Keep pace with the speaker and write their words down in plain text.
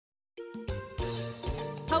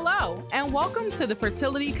welcome to the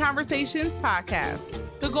Fertility Conversations podcast.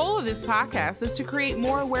 The goal of this podcast is to create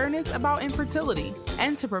more awareness about infertility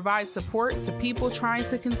and to provide support to people trying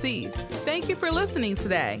to conceive. Thank you for listening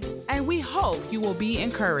today, and we hope you will be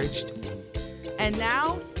encouraged. And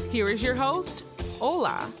now, here is your host,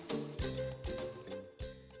 Ola.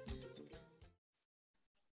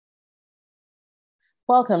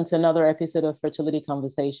 Welcome to another episode of Fertility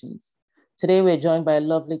Conversations. Today, we're joined by a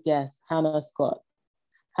lovely guest, Hannah Scott.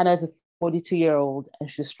 Hannah is a 42-year-old,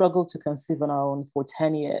 and she struggled to conceive on her own for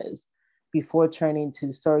 10 years before turning to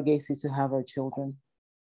surrogacy to have her children.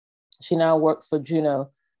 She now works for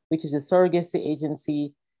Juno, which is a surrogacy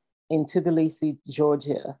agency in Tbilisi,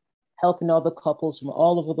 Georgia, helping other couples from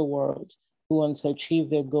all over the world who want to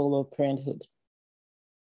achieve their goal of parenthood.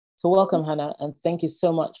 So welcome, Hannah, and thank you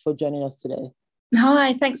so much for joining us today.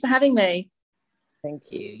 Hi, thanks for having me. Thank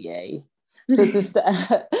you, yay. So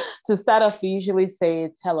to start off, we usually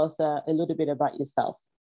tell us a little bit about yourself.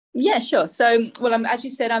 Yeah, sure. So, as you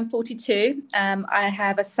said, I'm 42. I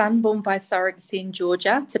have a son born by surrogacy in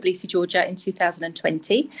Georgia, Tbilisi, Georgia, in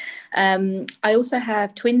 2020. I also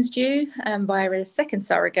have twins due via a second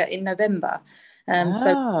surrogate in November.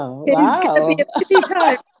 So it's going to be a busy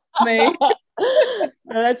time for me.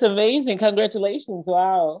 That's amazing. Congratulations.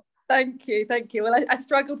 Wow. Thank you. Well, I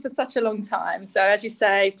struggled for such a long time. So as you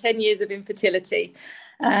say, 10 years of infertility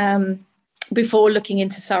before looking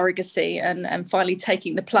into surrogacy and finally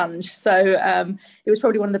taking the plunge. So it was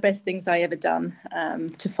probably one of the best things I ever done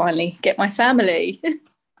to finally get my family.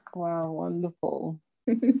 Wow, wonderful.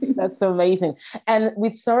 That's amazing. And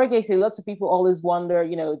with surrogacy, lots of people always wonder,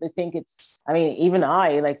 they think even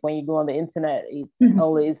I, when you go on the internet, it's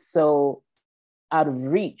always so out of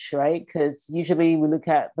reach, right? Because usually we look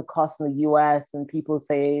at the cost in the US and people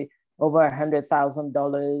say over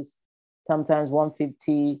 $100,000, sometimes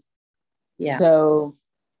 $150,000. Yeah. So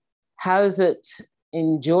how is it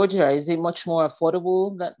in Georgia? Is it much more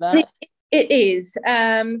affordable than that? It is.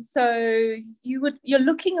 So you're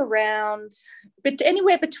looking around, but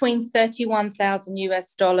anywhere between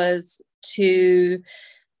 $31,000 to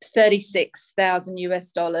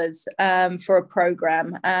 $36,000 for a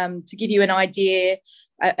program. To give you an idea,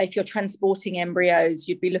 if you're transporting embryos,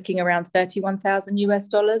 you'd be looking around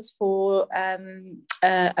 $31,000 for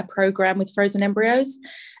a program with frozen embryos.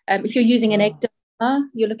 If you're using an egg donor,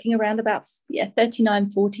 you're looking around about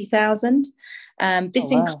 $39,000-$40,000. This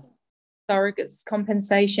includes surrogates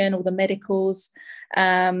compensation, all the medicals.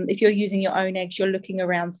 If you're using your own eggs, you're looking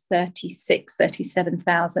around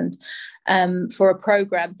 $37,000 for a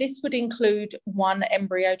program. This would include one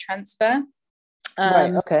embryo transfer.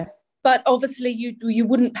 Right. Okay. But obviously, you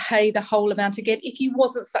wouldn't pay the whole amount again. If you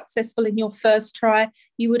wasn't successful in your first try,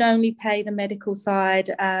 you would only pay the medical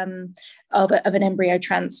side of an embryo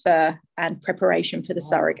transfer and preparation for the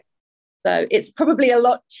surrogate. So it's probably a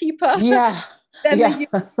lot cheaper. Yeah.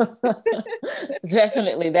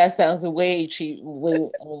 Definitely. That sounds way cheap.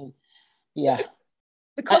 Yeah.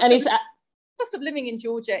 The cost of living in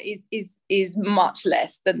Georgia is much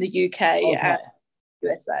less than the UK and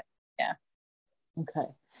USA. Yeah. Okay.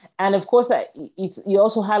 And of course, you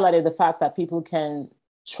also highlighted the fact that people can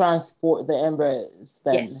transport the embryos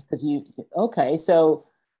then. Yes. So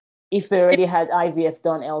if they already had IVF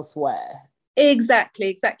done elsewhere.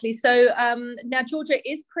 Exactly. So now Georgia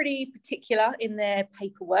is pretty particular in their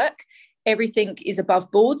paperwork. Everything is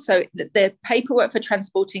above board. So the paperwork for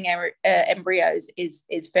transporting embryos is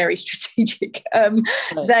very strategic.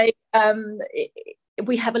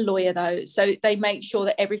 We have a lawyer though, so they make sure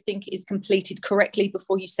that everything is completed correctly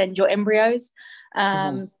before you send your embryos.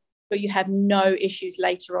 So you have no issues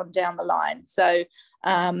later on down the line. So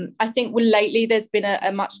I think lately there's been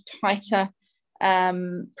a much tighter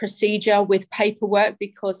procedure with paperwork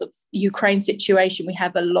because of Ukraine situation. We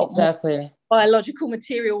have a lot more biological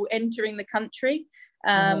material entering the country.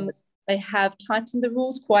 They have tightened the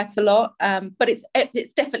rules quite a lot, but it's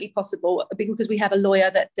definitely possible because we have a lawyer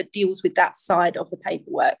that deals with that side of the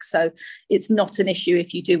paperwork. So it's not an issue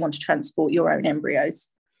if you do want to transport your own embryos.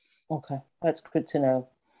 Okay, that's good to know.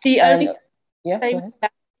 The only thing if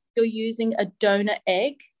you're using a donor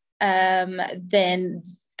egg, then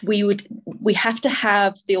we have to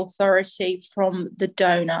have the authority from the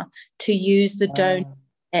donor to use the donor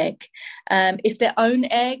egg. If their own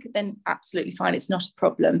egg, then absolutely fine, it's not a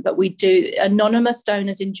problem. But anonymous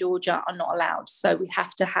donors in Georgia are not allowed. So we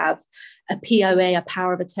have to have a POA, a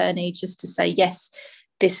power of attorney, just to say, yes,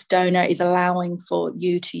 this donor is allowing for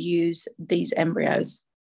you to use these embryos.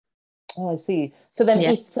 Oh, I see. So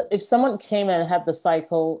then if someone came and had the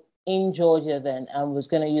cycle in Georgia then and was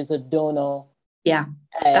going to use a donor,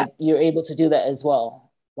 you're able to do that as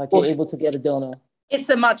well. You're able to get a donor. It's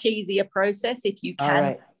a much easier process if you All can.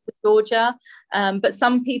 right. Georgia, but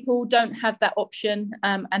some people don't have that option,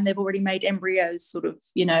 and they've already made embryos sort of,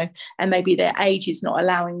 you know, and maybe their age is not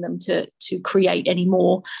allowing them to create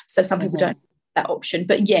anymore, so some people don't have that option.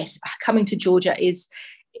 But yes, coming to Georgia is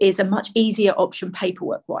a much easier option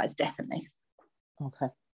paperwork wise, definitely. Okay,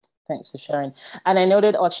 thanks for sharing. And I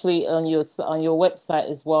noted actually on your website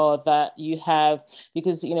as well that you have,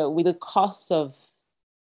 because you know, with the cost of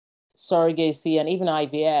surrogacy and even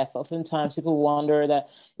IVF, oftentimes people wonder that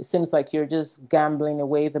it seems like you're just gambling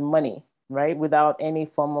away the money, right? Without any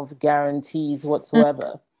form of guarantees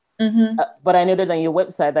whatsoever. But I noted on your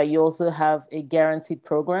website that you also have a guaranteed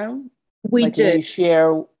program. We do. Can you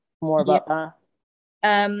share more about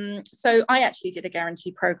that? So I actually did a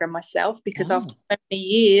guarantee program myself, because after so many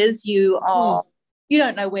years, you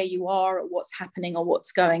don't know where you are or what's happening or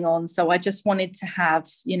what's going on. So I just wanted to have,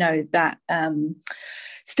 you know, that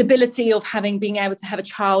stability of being able to have a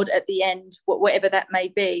child at the end, whatever that may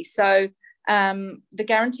be. So the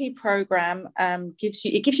guarantee program gives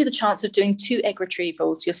you the chance of doing 2 egg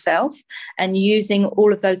retrievals yourself and using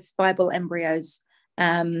all of those viable embryos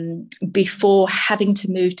before having to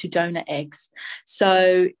move to donor eggs.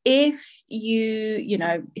 So if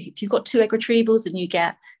if you've got 2 egg retrievals and you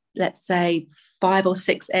get, let's say, 5 or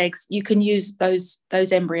 6 eggs, you can use those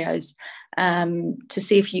embryos to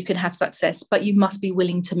see if you can have success. But you must be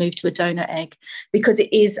willing to move to a donor egg, because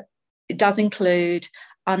it does include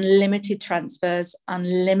unlimited transfers,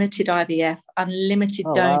 unlimited IVF, unlimited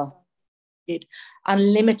donor,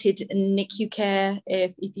 unlimited NICU care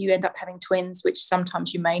if you end up having twins, which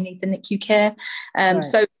sometimes you may need the NICU care.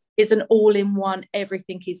 So it's an all-in-one,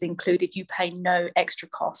 everything is included. You pay no extra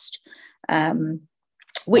cost,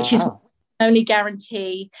 which is only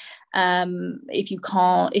guarantee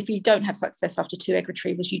if you don't have success after 2 egg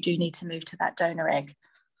retrievals, you do need to move to that donor egg.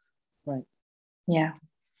 Right. Yeah.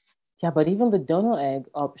 Yeah, but even the donor egg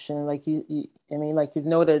option, like like you've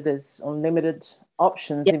noted, there's unlimited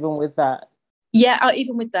options even with that. Yeah,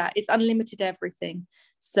 even with that, it's unlimited everything.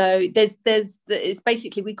 So it's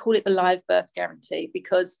basically, we call it the live birth guarantee,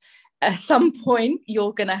 because at some point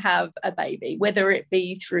you're going to have a baby, whether it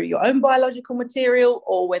be through your own biological material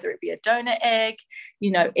or whether it be a donor egg, you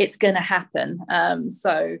know, it's going to happen.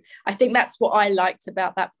 So I think that's what I liked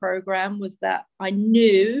about that program, was that I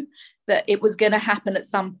knew that it was going to happen at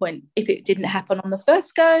some point. If it didn't happen on the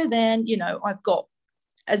first go, then, you know, I've got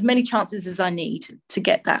as many chances as I need to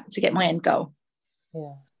get my end goal.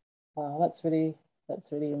 Yeah. Wow, that's really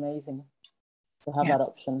amazing to have that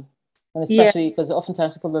option. And especially because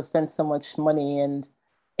oftentimes people have spent so much money and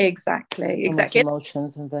exactly much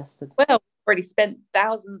emotions invested. Well, we've already spent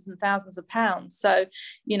thousands and thousands of pounds. So,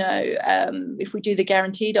 you know, if we do the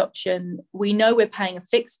guaranteed option, we know we're paying a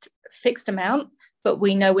fixed amount, but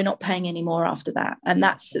we know we're not paying any more after that. And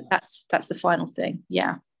that's the final thing.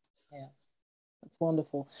 Yeah. Yeah. That's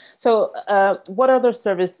wonderful. So what other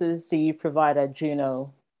services do you provide at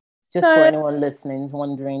Juno? Just for anyone listening,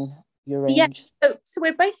 wondering your range. Yeah, so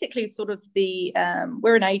we're basically sort of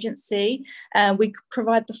we're an agency. We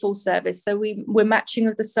provide the full service. So we're matching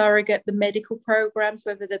with the surrogate, the medical programs,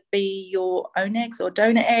 whether that be your own eggs or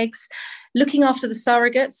donor eggs. Looking after the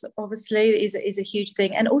surrogates, obviously, is a huge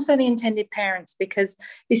thing, and also the intended parents, because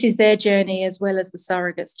this is their journey as well as the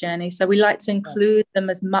surrogate's journey. So we like to include them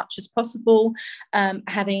as much as possible.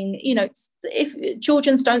 Having, you know, if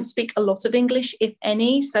Georgians don't speak a lot of English, if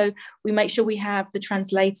any, so we make sure we have the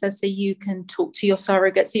translator so you can talk to your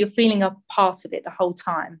surrogate, so you're feeling a part of it the whole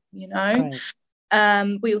time, you know.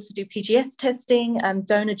 We also do PGS testing,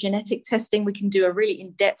 donor genetic testing. We can do a really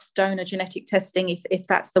in-depth donor genetic testing if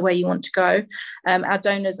that's the way you want to go. Our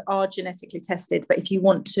donors are genetically tested, but if you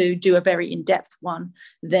want to do a very in-depth one,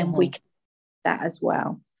 then we can do that as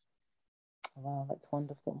well. Wow, that's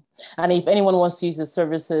wonderful. And if anyone wants to use the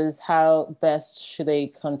services, how best should they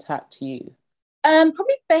contact you?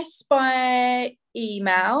 Probably best by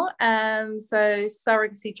email, so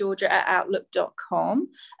surrogacygeorgia@outlook.com,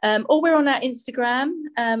 or we're on our Instagram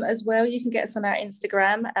as well. You can get us on our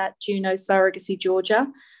Instagram at Juno Surrogacy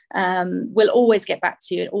Georgia. We'll always get back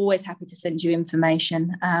to you, and always happy to send you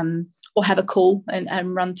information, or have a call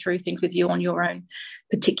and run through things with you on your own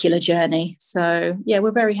particular journey. So yeah,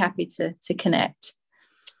 we're very happy to connect.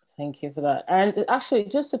 Thank you for that. And actually,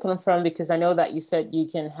 just to confirm, because I know that you said you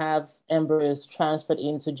can have embryos transferred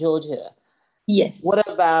into Georgia. Yes. What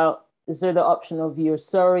about, is there the option of your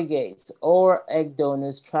surrogates or egg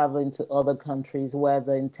donors traveling to other countries where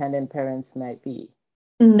the intended parents might be?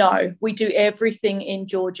 No, we do everything in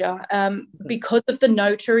Georgia. Because of the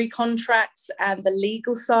notary contracts and the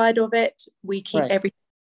legal side of it, we keep everything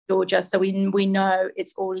Georgia, so we know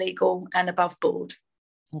it's all legal and above board.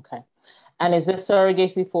 Okay. And is this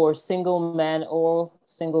surrogacy for single men or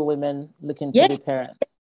single women looking to Yes. be parents?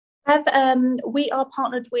 We are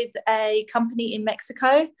partnered with a company in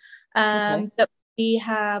Mexico that we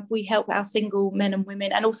help our single men and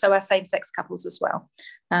women, and also our same-sex couples as well.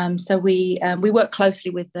 So we work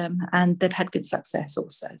closely with them, and they've had good success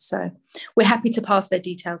also. So we're happy to pass their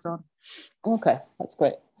details on. Okay, that's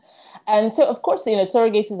great. And so, of course,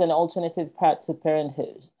 surrogacy is an alternative path to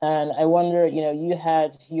parenthood. And I wonder, you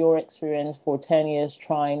had your experience for 10 years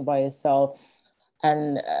trying by yourself.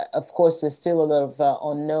 And of course, there's still a lot of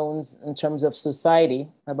unknowns in terms of society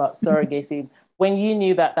about surrogacy. When you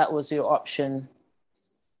knew that that was your option,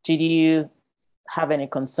 did you have any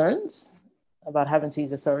concerns about having to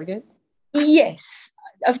use a surrogate? Yes,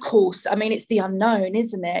 of course. I mean, it's the unknown,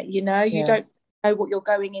 isn't it? You don't know what you're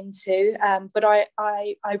going into. But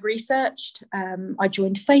I researched. I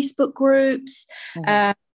joined Facebook groups.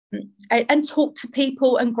 And talked to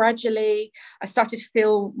people, and gradually I started to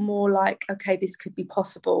feel more like, okay, this could be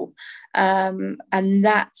possible, and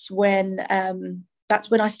that's when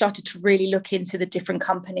I started to really look into the different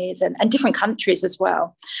companies and different countries as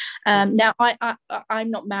well. Now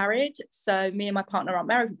I'm not married, so me and my partner aren't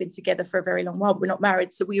married. We've been together for a very long while, but we're not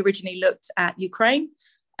married. So we originally looked at Ukraine,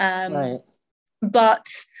 but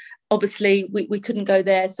obviously we couldn't go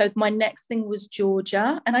there. So my next thing was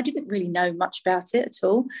Georgia, and I didn't really know much about it at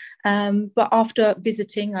all. But after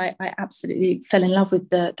visiting, I absolutely fell in love with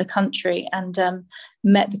the country, and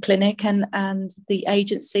met the clinic and the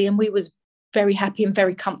agency, and we was very happy and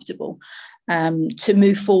very comfortable to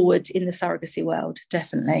move forward in the surrogacy world,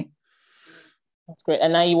 definitely. That's great.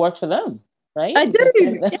 And now you work for them, right? I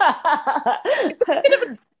do.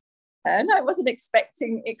 No, I wasn't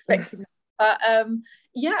expecting that. But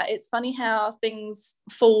it's funny how things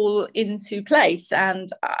fall into place, and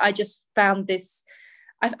I just found this.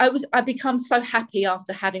 I become so happy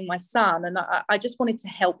after having my son, and I just wanted to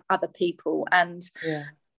help other people. And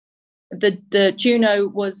the Juno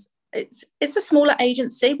was it's a smaller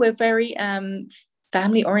agency. We're very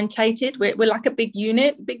family orientated. We're like a big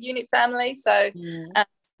unit family. So.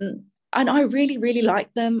 And I really, really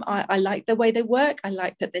like them. I like the way they work. I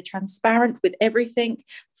like that they're transparent with everything,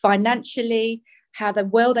 financially, how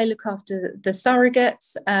well they look after the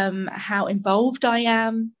surrogates, how involved I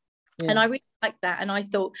am. And I really like that. And I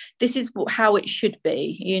thought this is how it should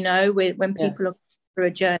be, when people are through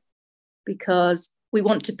a journey, because we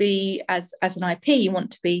want to be, as an IP, you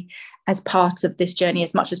want to be as part of this journey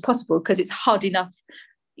as much as possible, because it's hard enough,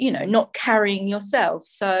 not carrying yourself.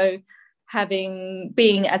 So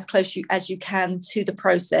being as close as you can to the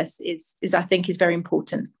process is I think is very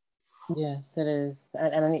important. Yes, it is.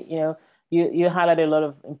 And you highlighted a lot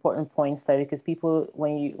of important points there, because people,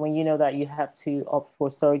 when you know that you have to opt for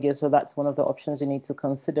surrogates, so that's one of the options you need to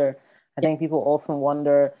consider. I think people often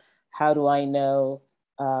wonder, how do I know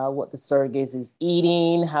what the surrogate is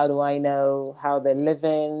eating? How do I know how they're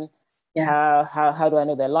living? How do I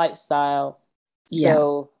know their lifestyle?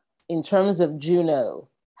 So in terms of Juno,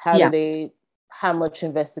 how much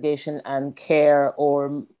investigation and care,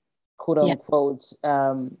 or quote unquote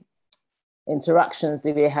interactions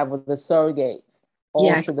do they have with the surrogate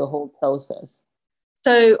all through the whole process?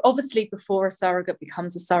 So obviously before a surrogate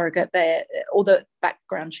becomes a surrogate, all the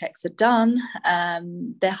background checks are done.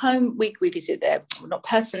 Their home, we visit their, not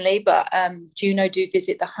personally, but Juno do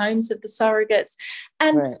visit the homes of the surrogates,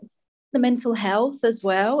 and the mental health as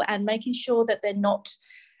well, and making sure that they're not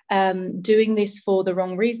doing this for the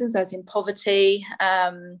wrong reasons, as in poverty.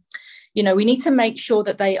 We need to make sure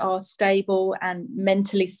that they are stable and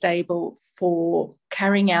mentally stable for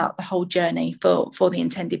carrying out the whole journey for the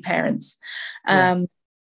intended parents.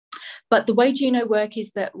 But the way Juno work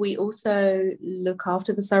is that we also look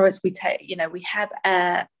after the surrogates. We have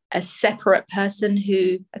a separate person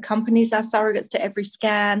who accompanies our surrogates to every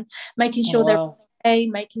scan, making sure they're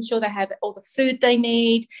making sure they have all the food they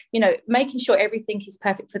need, making sure everything is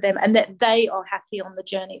perfect for them, and that they are happy on the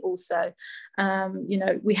journey also.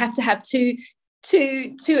 We have to have two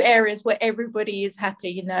areas where everybody is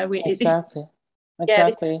happy.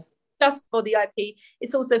 Exactly. Just for the IP,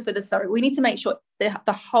 it's also for the surrogate. We need to make sure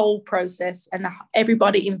the whole process and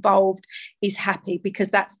everybody involved is happy,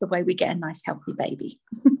 because that's the way we get a nice healthy baby.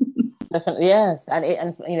 Definitely, yes.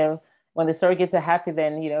 And when the surrogates are happy,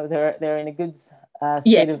 then they're in a good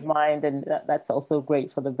state of mind, and that's also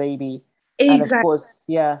great for the baby. Exactly. And of course,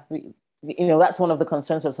 that's one of the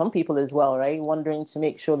concerns of some people as well, right? Wondering to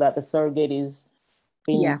make sure that the surrogate is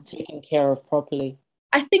being taken care of properly.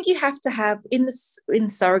 I think you have to have in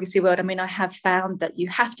surrogacy world. I mean, I have found that you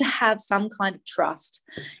have to have some kind of trust.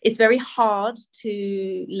 It's very hard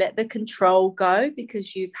to let the control go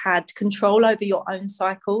because you've had control over your own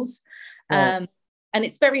cycles. Right. And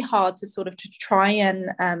it's very hard to sort of to try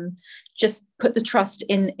and just put the trust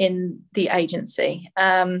in the agency.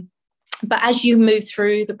 But as you move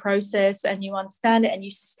through the process and you understand it and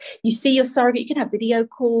you see your surrogate, you can have video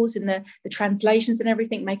calls and the translations and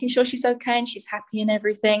everything, making sure she's okay and she's happy and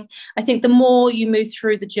everything. I think the more you move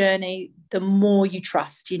through the journey, the more you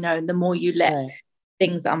trust, the more you let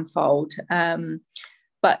things unfold.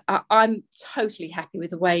 But I'm totally happy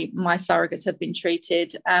with the way my surrogates have been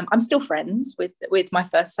treated. I'm still friends with my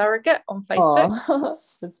first surrogate on Facebook. Oh,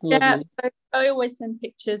 that's lovely. Yeah, so I always send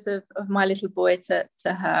pictures of my little boy to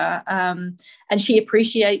her, and she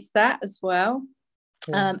appreciates that as well.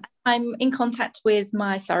 Yeah. I'm in contact with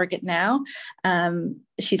my surrogate now.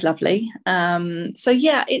 She's lovely. So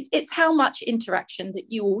yeah, it's how much interaction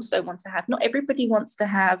that you also want to have. Not everybody wants to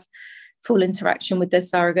have full interaction with their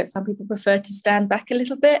surrogate. Some people prefer to stand back a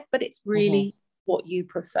little bit, but it's really what you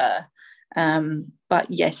prefer. But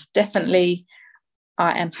yes, definitely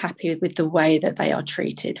I am happy with the way that they are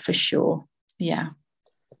treated for sure. Yeah.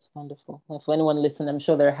 That's wonderful. Well, for anyone listening, I'm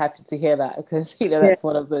sure they're happy to hear that because that's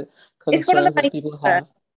one of the concerns that people have.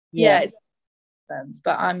 Yeah.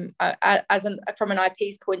 But from an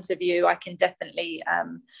IP's point of view, I can definitely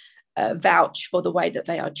vouch for the way that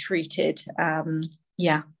they are treated.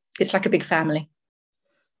 It's like a big family.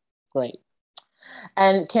 Great.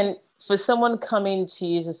 And for someone coming to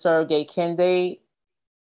use a surrogate, can they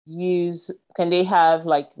have,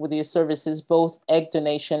 like, with your services, both egg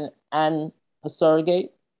donation and a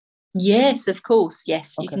surrogate? Yes, of course.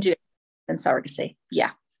 Yes, okay. You can do it in surrogacy.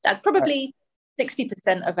 Yeah, that's probably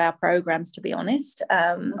 60% of our programs, to be honest.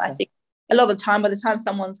 I think a lot of the time, by the time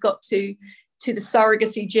someone's got to the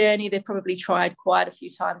surrogacy journey, they've probably tried quite a few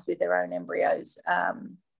times with their own embryos.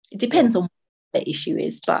 It depends on what the issue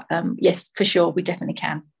is, but yes, for sure, we definitely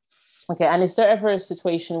can. Okay, and is there ever a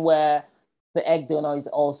situation where the egg donor is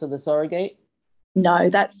also the surrogate? No,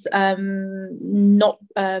 that's not.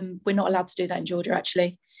 We're not allowed to do that in Georgia.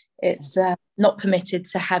 Actually, it's not permitted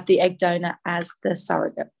to have the egg donor as the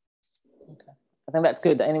surrogate. Okay, I think that's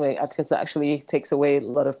good. Anyway, because that actually takes away a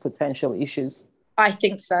lot of potential issues. I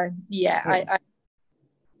think so. Yeah.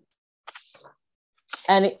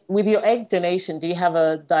 And with your egg donation, do you have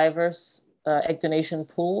a diverse egg donation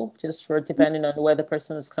pool, just for depending on where the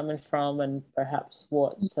person is coming from and perhaps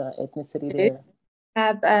what ethnicity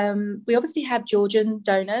they're? We obviously have Georgian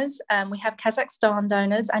donors, we have Kazakhstan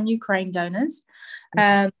donors and Ukraine donors.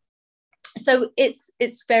 So it's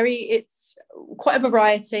quite a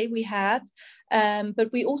variety we have,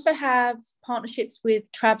 but we also have partnerships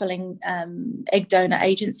with traveling egg donor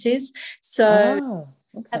agencies. So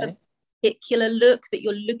have a particular look that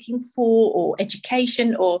you're looking for, or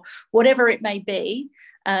education, or whatever it may be,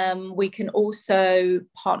 we can also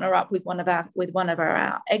partner up with one of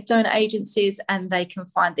our egg donor agencies, and they can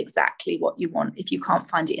find exactly what you want if you can't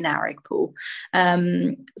find it in our egg pool.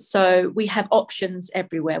 So we have options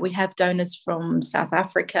everywhere. We have donors from South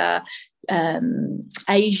Africa,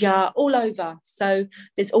 Asia, all over. So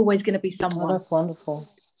there's always going to be someone. Oh, that's wonderful.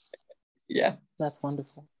 Yeah, that's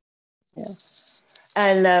wonderful. Yeah.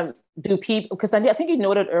 And do people, because I think you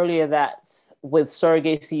noted earlier that with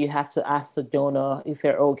surrogacy, you have to ask the donor if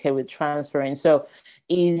they're okay with transferring. So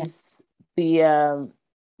is the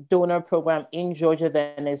donor program in Georgia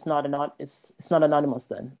then it's not anonymous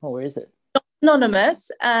then, or is it? Not anonymous.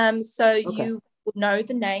 You will know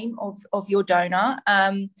the name of your donor.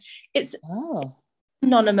 It's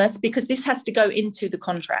anonymous because this has to go into the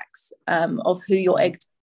contracts of who your egg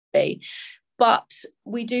donor will be. But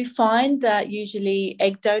we do find that usually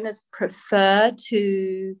egg donors prefer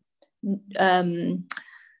to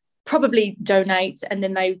probably donate and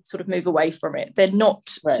then they sort of move away from it. They're not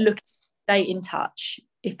looking to stay in touch,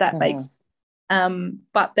 if that makes sense.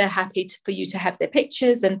 But they're happy for you to have their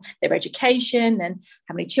pictures and their education and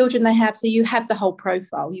how many children they have. So you have the whole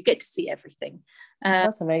profile. You get to see everything.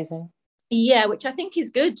 That's amazing. Yeah, which I think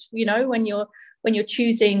is good. When you're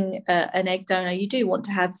choosing an egg donor, you do want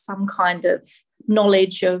to have some kind of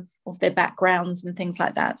knowledge of their backgrounds and things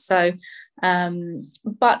like that. So,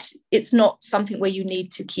 but it's not something where you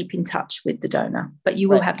need to keep in touch with the donor, but you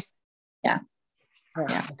will have. Yeah.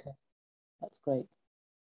 Yeah. Okay. That's great.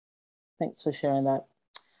 Thanks for sharing that.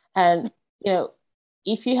 And,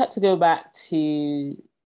 if you had to go back to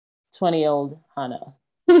 20-year-old Hannah,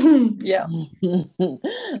 yeah.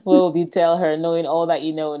 what would you tell her, knowing all that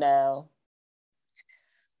you know now?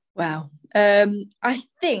 Wow. I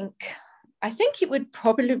think I think it would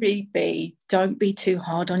probably be, don't be too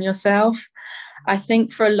hard on yourself. I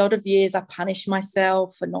think for a lot of years I punished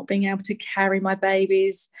myself for not being able to carry my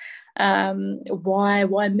babies.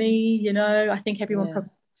 Why me? You know, I think everyone probably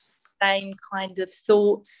same kind of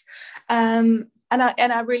thoughts. And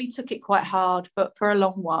I really took it quite hard for a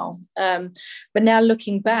long while. But now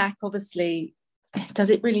looking back, obviously, does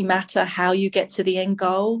it really matter how you get to the end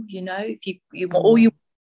goal? You know, if you want all your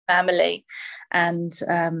family, and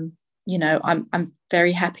you know, I'm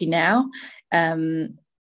very happy now.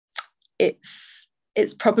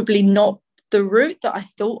 It's probably not the route that I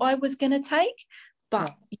thought I was going to take,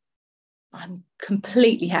 but I'm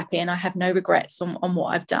completely happy and I have no regrets on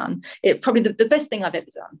what I've done. It's probably the best thing I've ever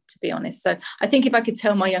done, to be honest. So I think if I could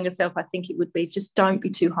tell my younger self, I think it would be, just don't be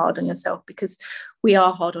too hard on yourself, because we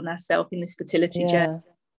are hard on ourselves in this fertility journey.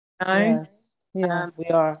 You know? We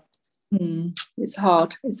are. It's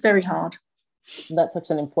hard. It's very hard. That's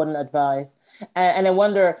such an important advice. And I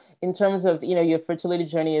wonder, in terms of, you know, your fertility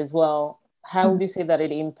journey as well, how would you say that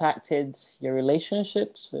it impacted your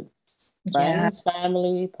relationships with friends,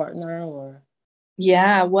 family, partner, or?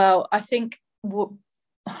 Yeah, well, I think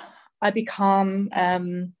I become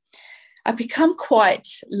quite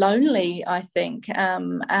lonely, I think,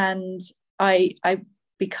 and I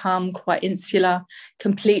become quite insular,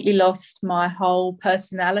 completely lost my whole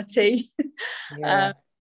personality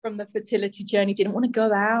from the fertility journey. Didn't want to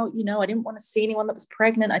go out, you know, I didn't want to see anyone that was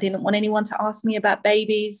pregnant. I didn't want anyone to ask me about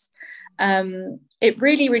babies. It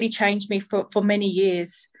really, really changed me for many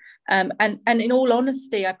years. And in all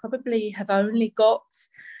honesty, I probably have only got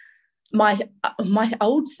my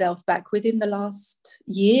old self back within the last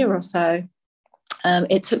year or so.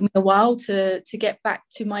 It took me a while to get back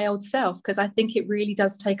to my old self, because I think it really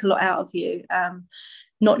does take a lot out of you,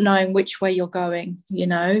 not knowing which way you're going, you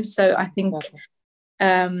know. So I think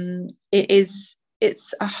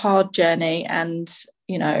it's a hard journey, and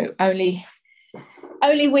you know, only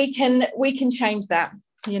we can change that,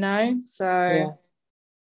 you know. So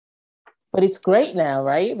but it's great now,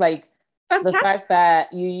 right? Like, fantastic. The fact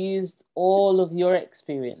that you used all of your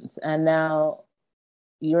experience and now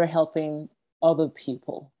you're helping other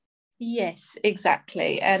people. Yes,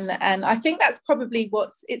 exactly. And I think that's probably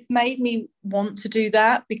it's made me want to do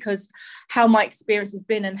that, because how my experience has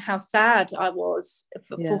been and how sad I was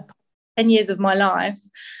for 10 years of my life.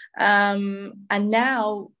 And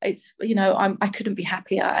now it's, you know, I couldn't be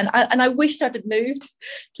happier. And I wished I'd have moved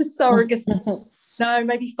to surrogacy. No,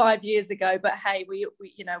 maybe 5 years ago, but hey, we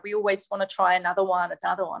you know, we always want to try another one.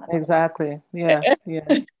 Exactly. Yeah.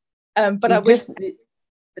 But I wish the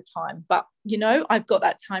time, but you know, I've got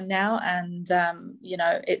that time now, and you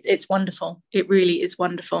know, it's wonderful. It really is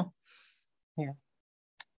wonderful. Yeah.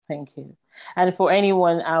 Thank you. And for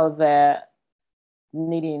anyone out there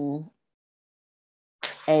needing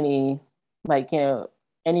any, like, you know,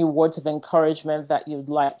 any words of encouragement that you'd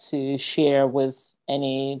like to share with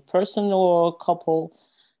any person or couple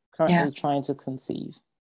currently trying to conceive?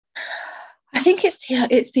 I think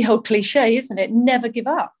it's the old cliche, isn't it? Never give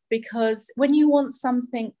up, because when you want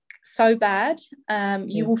something so bad,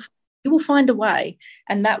 you will find a way,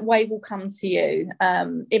 and that way will come to you.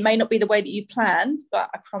 It may not be the way that you've planned, but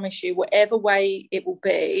I promise you, whatever way it will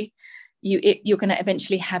be, you're going to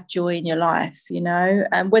eventually have joy in your life, you know,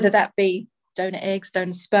 and whether that be donor eggs,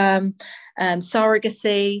 donor sperm,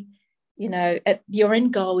 surrogacy. You know, your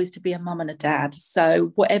end goal is to be a mum and a dad.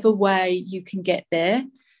 So whatever way you can get there,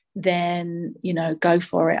 then, you know, go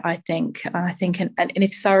for it. I think, and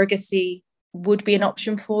if surrogacy would be an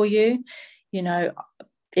option for you, you know,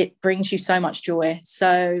 it brings you so much joy.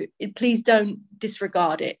 So please don't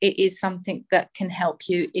disregard it. It is something that can help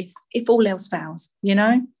you if all else fails, you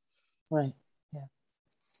know? Right. Yeah.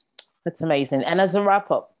 That's amazing. And as a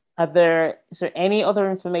wrap up, is there any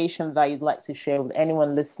other information that you'd like to share with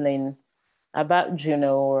anyone listening about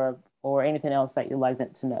Juno, or anything else that you'd like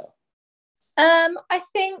them to know? I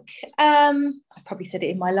think I probably said it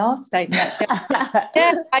in my last statement, actually.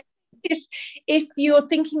 If you're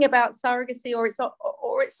thinking about surrogacy, or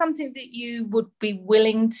it's something that you would be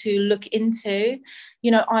willing to look into,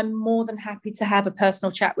 you know, I'm more than happy to have a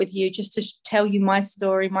personal chat with you, just to tell you my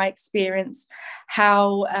story, my experience,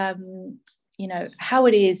 how you know, how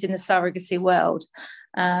it is in the surrogacy world,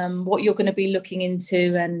 what you're going to be looking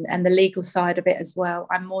into, and the legal side of it as well.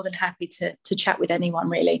 I'm more than happy to chat with anyone,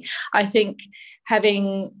 really. I think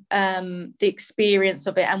having the experience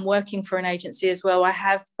of it and working for an agency as well, I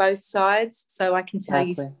have both sides, so I can tell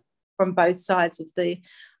you from both sides of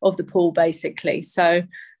the pool, basically. So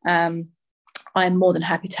I'm more than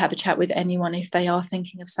happy to have a chat with anyone if they are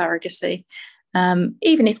thinking of surrogacy.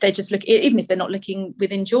 Even if even if they're not looking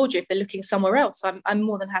within Georgia, if they're looking somewhere else, I'm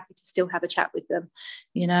more than happy to still have a chat with them.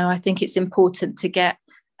 I think it's important to get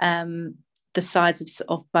the sides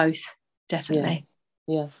of both, definitely.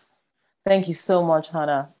 Yes. Thank you so much,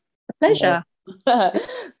 Hannah. Pleasure.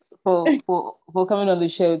 for coming on the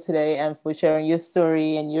show today and for sharing your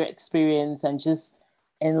story and your experience and just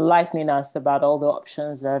enlightening us about all the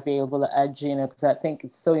options that are available at Juno, because I think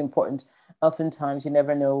it's so important. Oftentimes you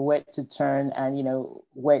never know where to turn and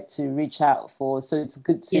where to reach out for. So it's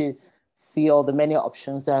good to see all the many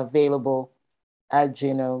options that are available at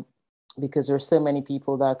Juno, because there are so many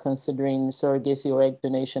people that are considering surrogacy or egg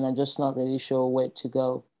donation and just not really sure where to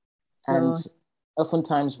go. And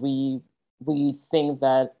oftentimes we think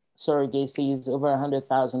that surrogacy is over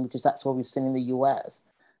 100,000 because that's what we've seen in the US.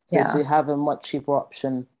 So to have a much cheaper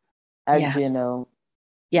option at Juno,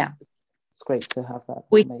 it's great to have that.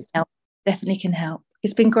 We can help. Definitely can help.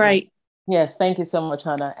 It's been great. Yes, thank you so much,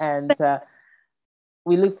 Hannah. And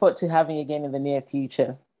we look forward to having you again in the near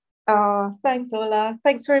future. Oh, thanks, Ola.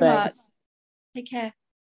 Thanks very much. Take care.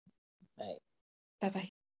 Bye. Bye-bye.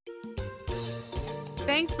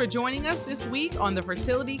 Thanks for joining us this week on the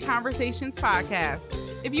Fertility Conversations podcast.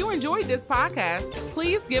 If you enjoyed this podcast,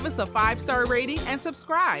 please give us a 5-star rating and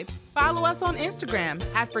subscribe. Follow us on Instagram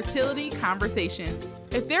at Fertility Conversations.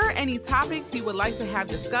 If there are any topics you would like to have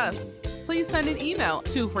discussed, please send an email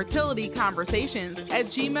to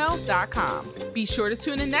fertilityconversations@gmail.com. Be sure to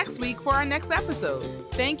tune in next week for our next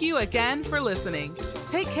episode. Thank you again for listening.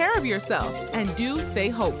 Take care of yourself and do stay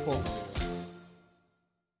hopeful.